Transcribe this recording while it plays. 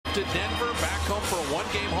To Denver, back home for a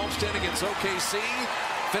one-game homestand against OKC.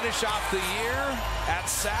 Finish off the year at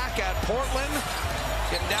SAC at Portland.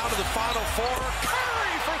 Getting down to the Final Four.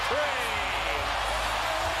 Curry for three.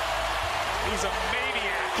 He's a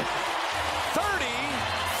maniac. 33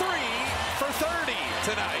 for 30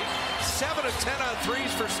 tonight. 7 of 10 on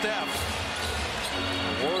threes for Steph.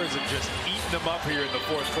 The Warriors have just eaten them up here in the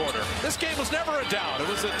fourth quarter. This game was never a doubt. It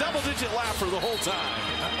was a double-digit laugher the whole time.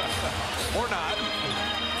 Or not.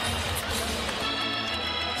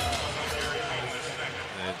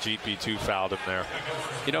 And GP2 fouled him there.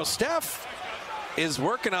 You know, Steph is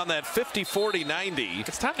working on that 50-40-90.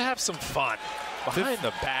 It's time to have some fun. Behind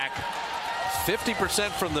the back.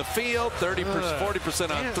 50% from the field,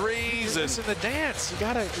 40% on threes. It's in the dance. You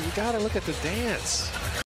gotta look at the dance.